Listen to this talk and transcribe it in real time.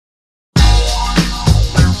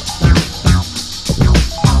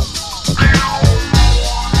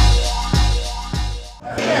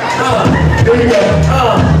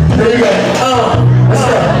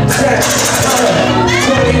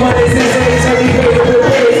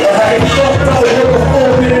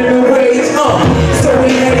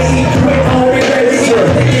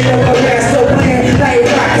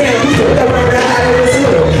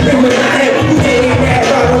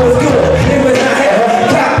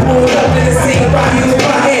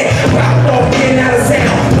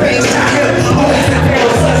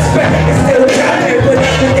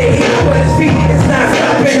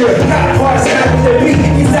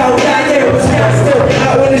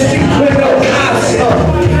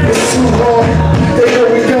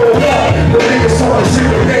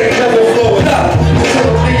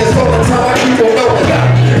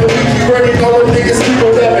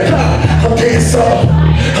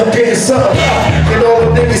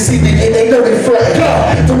see me and they know they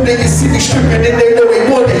frontin'. Them niggas see me stripping and they know they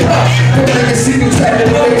want it. Them niggas see me trapping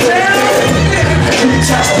and they know they want it.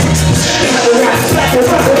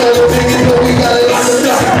 We got a lot of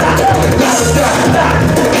stuff.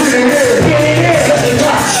 Get in here.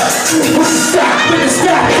 Put the stop.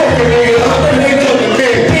 Fucking nigga.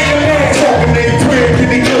 Fucking nigga twin. Get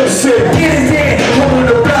the good shit. Get in there. Come on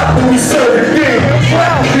the block when we serve it big.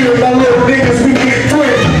 Feel my little niggas, we get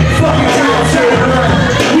twin. Fucking time shit.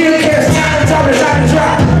 We don't care. Chop the drop.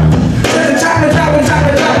 The chop the drop.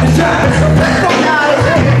 Fuck out of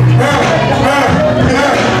here.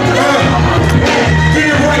 Get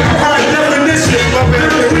it right. Hard definition.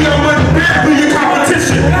 We are much better than your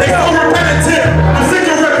competition. They so repetitive. I'm sick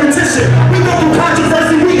of repetition. We go through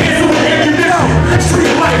controversy. We answer with ammunition.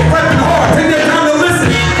 Street life, rapping hard. Take that time to listen.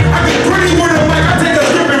 I get pretty with them like I take a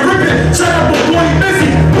strip and rip it. Shut up, but boy, busy.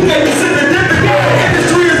 We ain't been sitting different.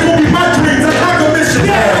 Industry is gonna be my dreams. I got a mission.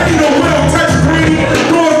 I need a will, touch green,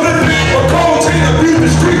 doors lifted. A cold chain abuse the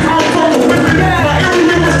street. I'm from the whipping. My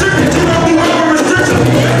area restricted. You don't do ever restriction.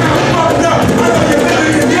 That's how I'm fucked up. I know you're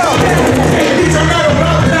living in yo. Hey, these are not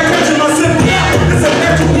about that catching my simple. It's a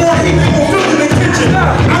natural war. He ain't gonna feel in the kitchen.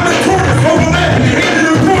 I'm in corners, overlapping, handing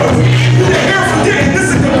the quarters. You the air forgetting. This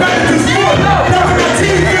is competitive sport. Now when my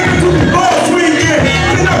team gets to the ball swing in.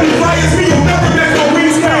 Then I'll be biased. Me, you'll never make no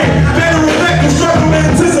wings stand. Matter of fact, you struggle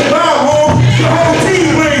to survive, home. The whole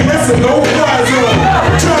team lane, that's a no-fly zone.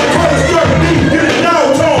 Try to call it struggle, get it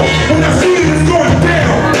down tone. When I see it, it's going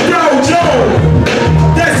down. Dow Jones.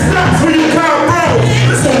 That stops for you, Kyle Brown.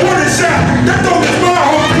 It's a warning shot. That don't get my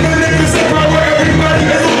home. The niggas say power everybody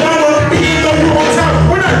is Obama. Even though you on top,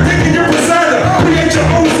 we're not taking your persona. Create your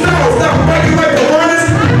own style. Stop fighting like the runners.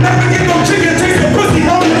 Never get no chicken, taste the pussy,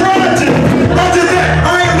 homie, Roger. Roger that.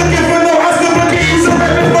 I ain't looking for no Oscar, but get you some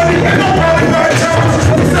rapping money. And no probably buy a challenge.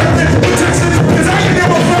 Protection, cause I ain't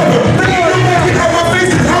never father.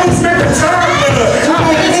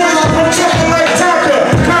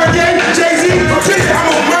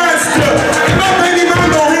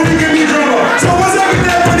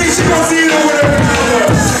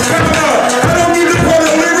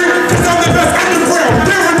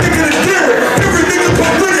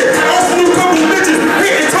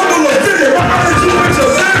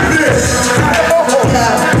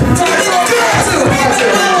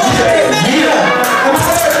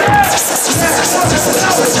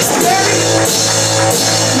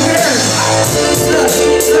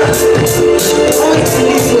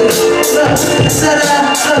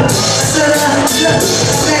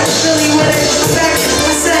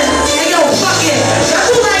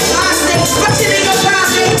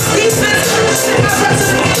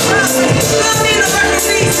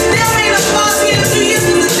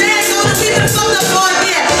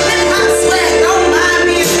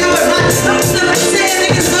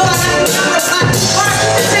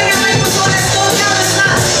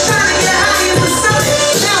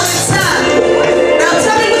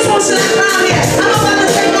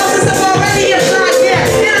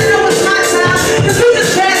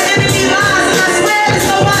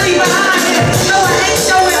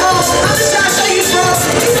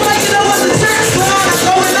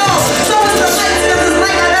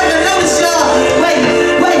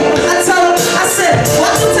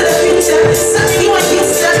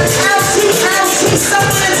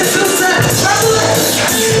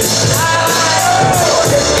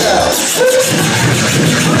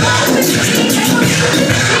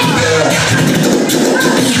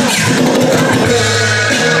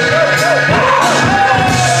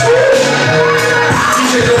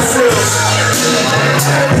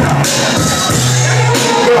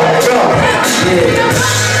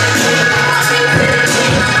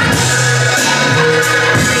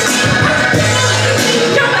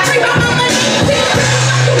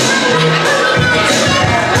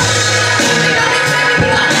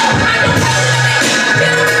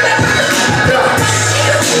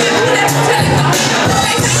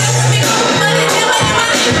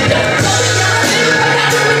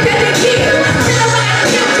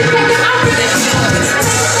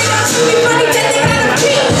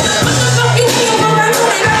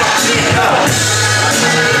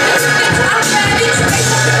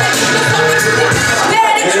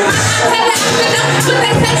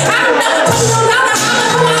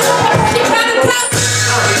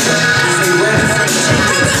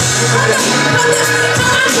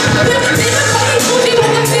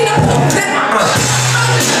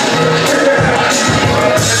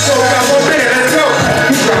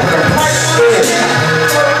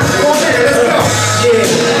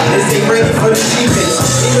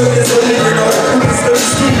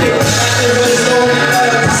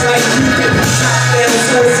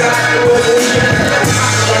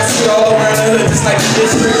 just like the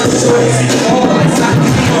district. Shorty see the ball like soccer.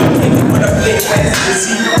 When I play fast to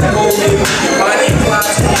see the whole baby. Body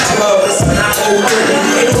flies to the club, it's not over.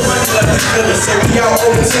 Ain't no money left in Philly, so we out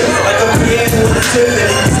over tip. Like a piano with a tip that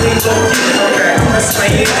you stay low key. Okay, I'm a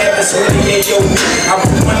slaying Embacy, yeah, yo, I'm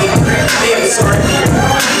one of the grand man, sorry.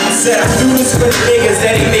 I said I do this for the niggas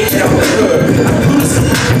that ain't make it out the hood. I do this for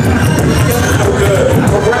no good.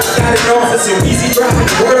 Cobre got an office and Weezy dropping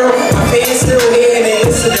the world. My fans still here and they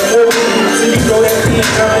listen to more. So you know that being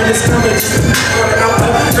coming, it's coming. Just running out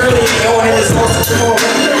early and on and it's also tomorrow.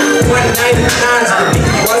 One night in the nines, the beat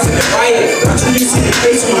wasn't invited. Until you see the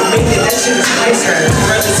face when you make it, that shit is nice.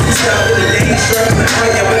 Brothers be stuck in the day, struggling to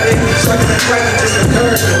fight, but they be struggling to fight, just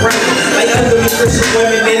encourage the right. Like other Christian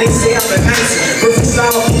women, then they say I'm the nice. Perfect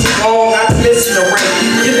style, keep you all, not missing the right.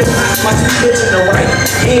 Get the hot, watch the bitch in the right.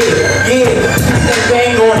 Yeah, got that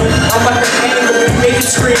bang on it. I'm about to hang on it, make it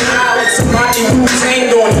scream out like somebody who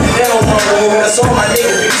tamed on it. Hell no, that's all my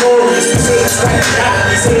niggas victorious. They say it's like a shot,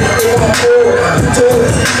 they say that they want forward.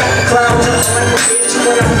 Got the crowd jumping like